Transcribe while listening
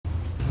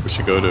We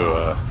should go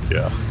to,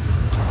 yeah,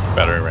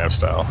 battering ram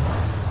style.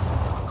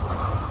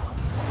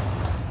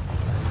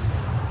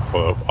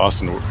 Whoa,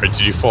 Austin, did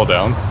you fall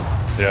down?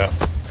 Yeah.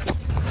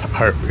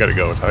 Alright, we gotta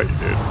go without you,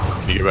 dude.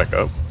 Can you get back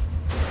up?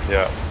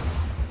 Yeah.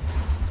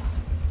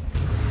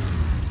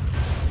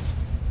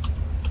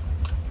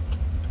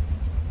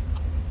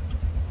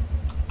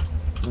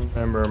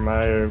 Remember,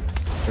 my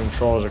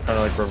controls are kind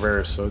of like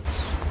reverse, so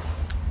it's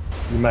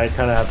you might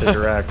kind of have to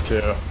direct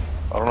too.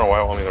 I don't know why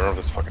I want me to run up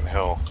this fucking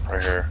hill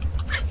right here.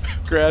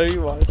 Grant, are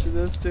you watching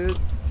this, dude?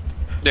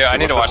 Dude, I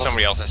need to What watch the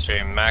somebody else's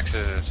stream.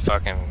 Max's is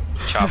fucking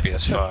choppy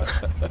as fuck.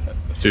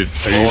 Dude,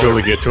 are you able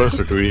to get to us,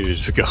 or do we need to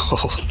just go?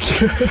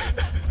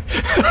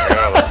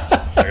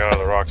 I got out of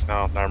the rocks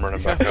now. Now I'm running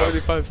You got back up.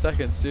 45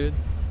 seconds, dude.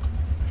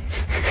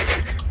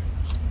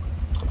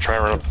 I'm trying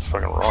to run up this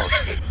fucking rock.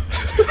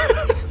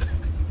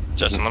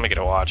 Justin, let me get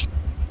a watch.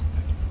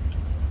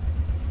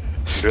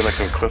 I'm doing like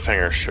some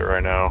cliffhanger shit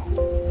right now.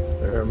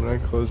 There, I'm gonna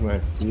close my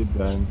feed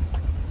then.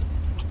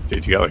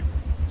 Dude, you got like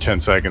 10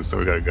 seconds, so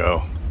we gotta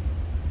go.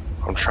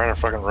 I'm trying to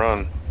fucking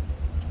run.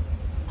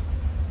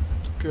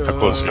 Go. How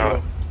close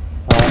now?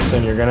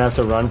 Austin, you're gonna have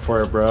to run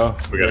for it, bro.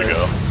 We gotta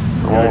go.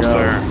 I'm Gotta almost go.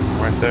 there.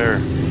 Right there.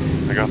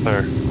 I got there.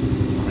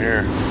 I'm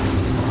here.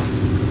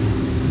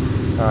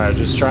 Alright,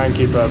 just try and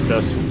keep up,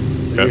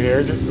 Justin. Yep. You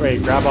here?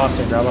 Wait, grab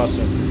Austin, grab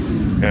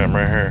Austin. Yeah, I'm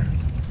right here.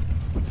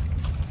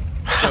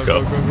 Go,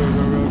 Go. go, go, go,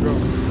 go, go, go.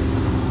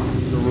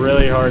 It's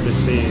really hard to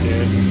see,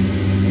 dude.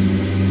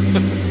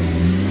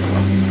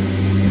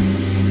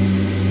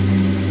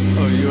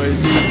 Oh,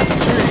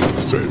 UAZ.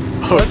 Straight.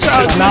 Oh, Watch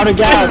out! I'm out of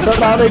gas,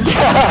 I'm out of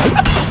gas!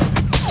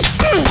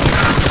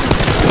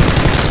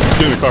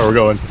 Get in the car, we're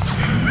going.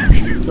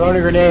 Throwing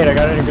a grenade, I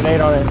got a grenade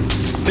on it.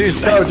 Dude,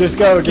 Just go, just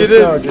go, Get just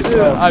in! go, just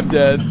go. I'm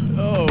dead.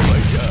 Oh my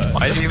god.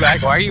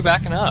 Why are you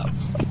backing up?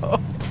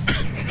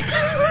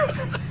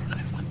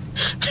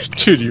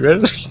 Dude, you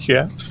ready to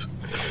gas?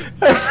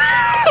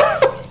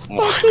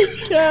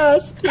 Fucking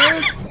gas,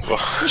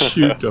 dude.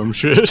 You dumb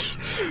shit.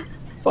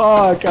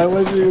 Fuck, I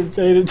wasn't even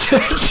paying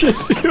attention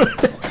to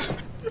it.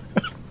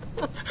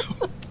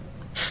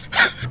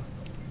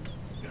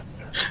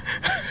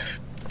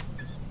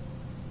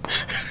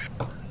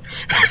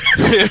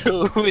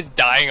 Who is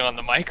dying on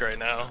the mic right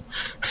now?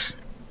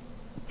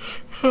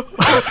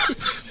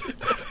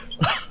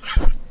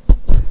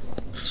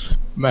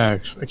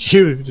 Max, like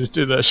you just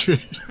did that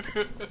shit.